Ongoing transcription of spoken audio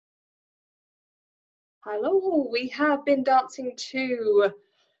Hello, we have been dancing to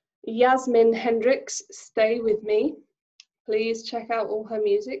Yazmyn Hendrix, Stay With Me. Please check out all her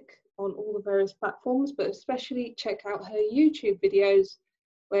music on all the various platforms, but especially check out her YouTube videos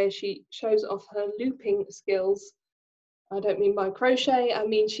where she shows off her looping skills. I don't mean by crochet, I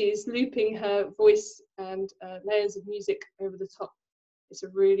mean she's looping her voice and layers of music over the top. It's a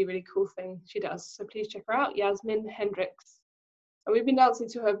really, really cool thing she does. So please check her out, Yazmyn Hendrix. And we've been dancing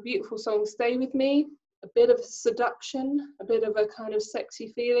to her beautiful song, Stay With Me, a bit of seduction, a bit of a kind of sexy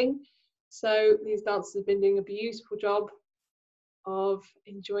feeling. So these dancers have been doing a beautiful job of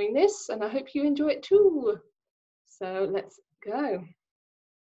enjoying this, and I hope you enjoy it too. So let's go.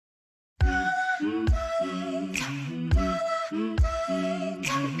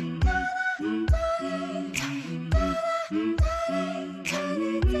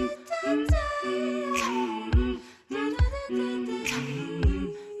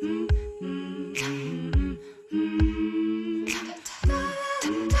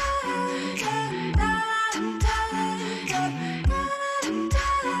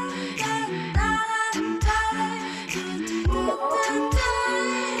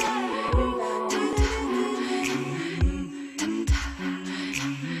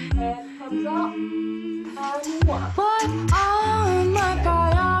 What are my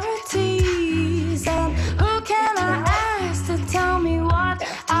priorities, and who can I ask to tell me what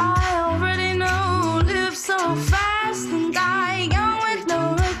I already know? Live so fast and die young with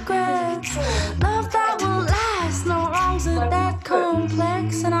no regrets. Love that will last, no wrongs are that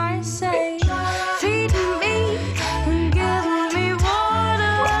complex. And I say, feed me and give me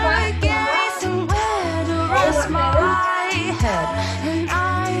water, give me somewhere to rest my head. And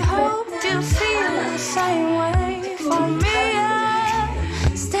I hope you feel the same way. For me,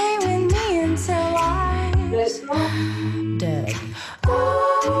 stay with me until I'm dead.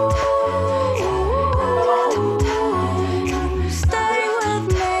 Ooh, stay with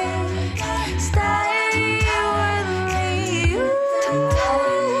me, stay with me.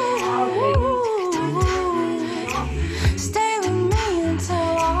 Ooh, stay with me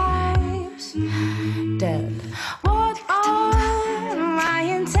until I'm dead. What are my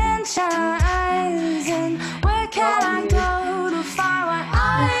intentions? Can I go to find what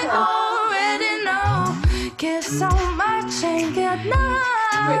I already know? Give so much and get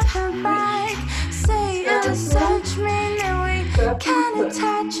nothing back. Say you're such me, then we can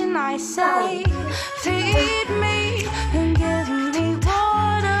attach. And I say, feed me and give me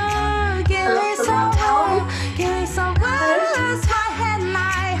water. Give me somewhere to rest my head. And I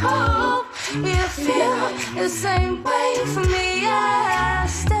hope you feel the same way for me. Yeah,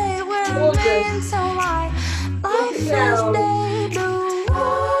 stay with me until life is dead.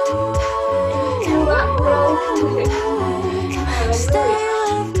 Stay with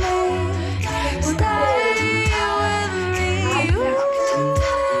me, stay with me.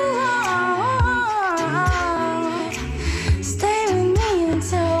 Stay with me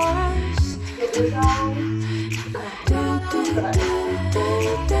until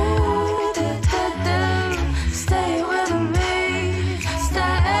stay with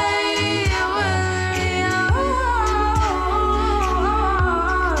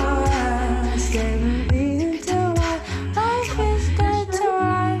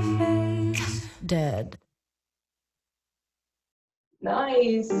me, dead.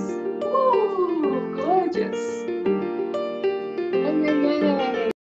 Nice. Ooh, gorgeous.